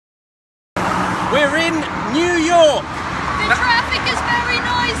We're in New York. The traffic is very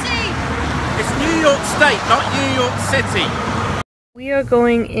noisy. It's New York State, not New York City. We are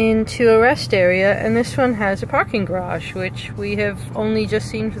going into a rest area, and this one has a parking garage, which we have only just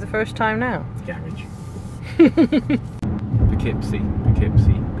seen for the first time now. Garage. Poughkeepsie,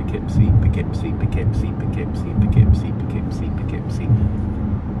 Poughkeepsie, Poughkeepsie, Poughkeepsie, Poughkeepsie, Poughkeepsie, Poughkeepsie, Poughkeepsie, Poughkeepsie.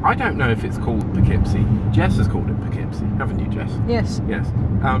 I don't know if it's called Poughkeepsie. Jess has called it Poughkeepsie, haven't you, Jess? Yes. Yes.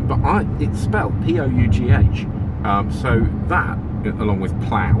 But it's spelled P-O-U-G-H. So that, along with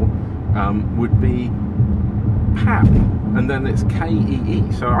plough, would be Pow, and then it's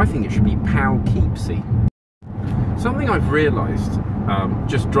K-E-E. So I think it should be Poughkeepsie. Something I've realised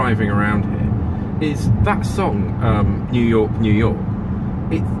just driving around here is that song, New York, New York.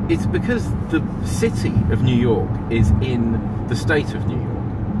 It's because the city of New York is in the state of New York.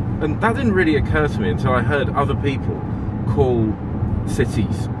 And that didn't really occur to me until I heard other people call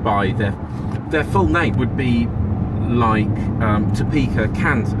cities by their full name. Would be like Topeka,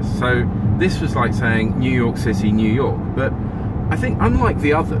 Kansas. So this was like saying New York City, New York. But I think unlike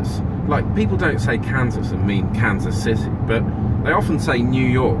the others, like people don't say Kansas and mean Kansas City, but they often say New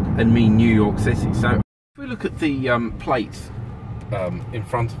York and mean New York City. So if we look at the plates in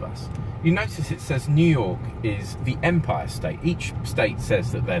front of us, you notice it says New York is the Empire State. Each state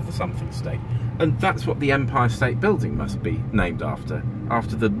says that they're the something state, and that's what the Empire State Building must be named after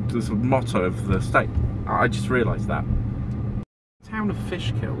the sort of motto of the state. I just realised that. Town of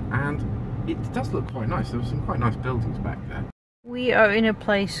Fishkill, and it does look quite nice. There were some quite nice buildings back there. We are in a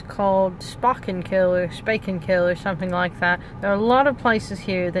place called Spockenkill or Spakenkill or something like that. There are a lot of places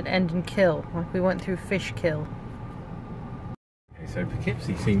here that end in kill, like we went through Fishkill. So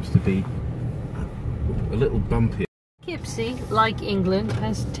Poughkeepsie seems to be a little bumpy. Poughkeepsie, like England,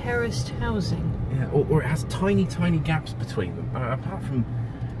 has terraced housing. Yeah, or it has tiny, tiny gaps between them. Apart from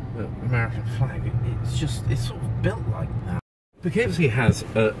the American flag, it's sort of built like that. Poughkeepsie has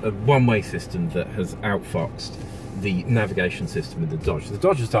a one-way system that has outfoxed the navigation system in the Dodge. The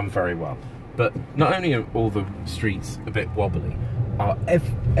Dodge has done very well, but not only are all the streets a bit wobbly,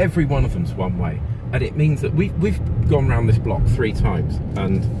 every one of them's one way. And it means that we've gone around this block 3 times,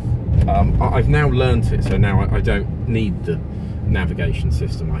 and I've now learnt it, so now I don't need the navigation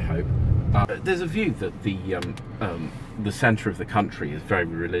system, I hope. There's a view that the centre of the country is very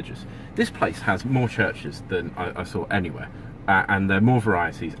religious. This place has more churches than I saw anywhere, and there are more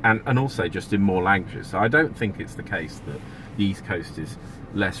varieties, and also just in more languages. So I don't think it's the case that the East Coast is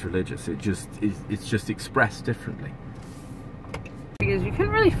less religious. It's just expressed differently. Because you couldn't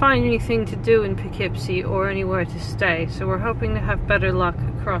really find anything to do in Poughkeepsie or anywhere to stay, so we're hoping to have better luck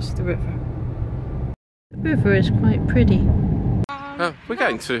across the river. The river is quite pretty. We're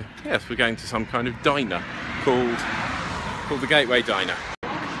going to some kind of diner called the Gateway Diner.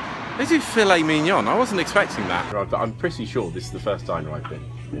 They do filet mignon. I wasn't expecting that. I'm pretty sure this is the first diner I've been.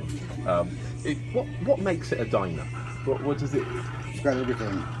 What makes it a diner? What does it? It's got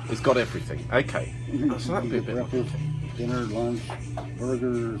everything. It's got everything. Okay. So that'd be a bit. Breakfast, dinner, lunch,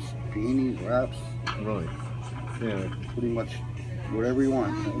 burgers, paninis, wraps. Right. Yeah. Pretty much whatever you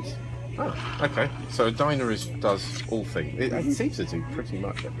want. Oh, okay. So a diner does all things. It seems to do pretty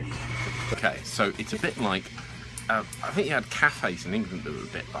much everything. Okay, so it's a bit like, I think you had cafes in England that were a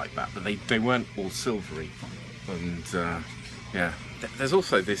bit like that, but they weren't all silvery. And yeah, there's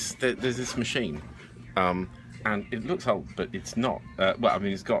also there's this machine, and it looks old, but it's not. Well, I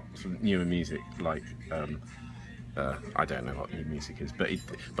mean, it's got some newer music, like I don't know what new music is, but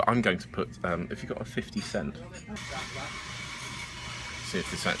I'm going to put. If you've got a 50 cent. See if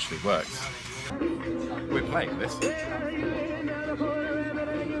this actually works. We're playing this.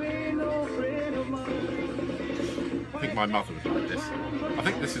 I think my mother would like this. I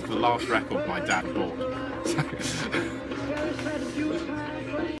think this is the last record my dad bought.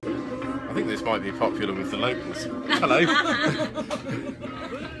 I think this might be popular with the locals. Hello.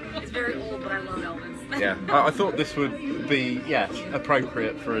 It's very old, but I love Elvis. Yeah, I thought this would be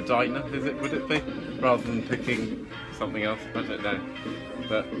appropriate for a diner. Would it be, rather than picking something else? I don't know.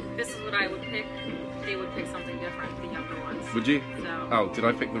 But this is what I would pick. They would pick something different, the younger ones. Would you? So. Oh, did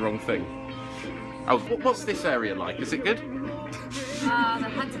I pick the wrong thing? Oh, what's this area like? Is it good? The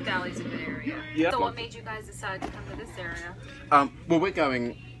Hudson Valley's a good area. Yeah. So what made you guys decide to come to this area? Well, we're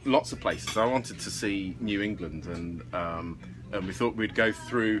going lots of places. I wanted to see New England, and we thought we'd go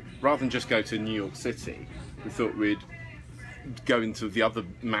through, rather than just go to New York City, we thought we'd go into the other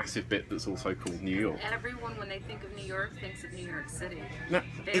massive bit that's also called New York. Everyone, when they think of New York, thinks of New York City. No,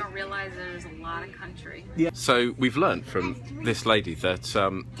 They don't realize there's a lot of country. So we've learned from this lady that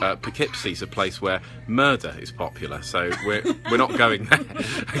Poughkeepsie's a place where murder is popular. So we're not going there.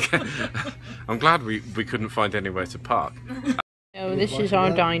 Okay. I'm glad we couldn't find anywhere to park. So this is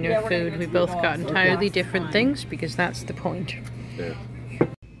our diner food. We both got entirely different things because that's the point. Yeah.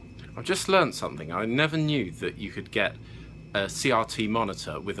 I've just learned something. I never knew that you could get a CRT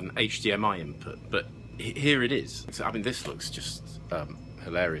monitor with an HDMI input, but here it is. So, I mean, this looks just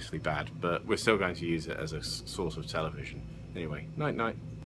hilariously bad, but we're still going to use it as a source of television. Anyway, night night.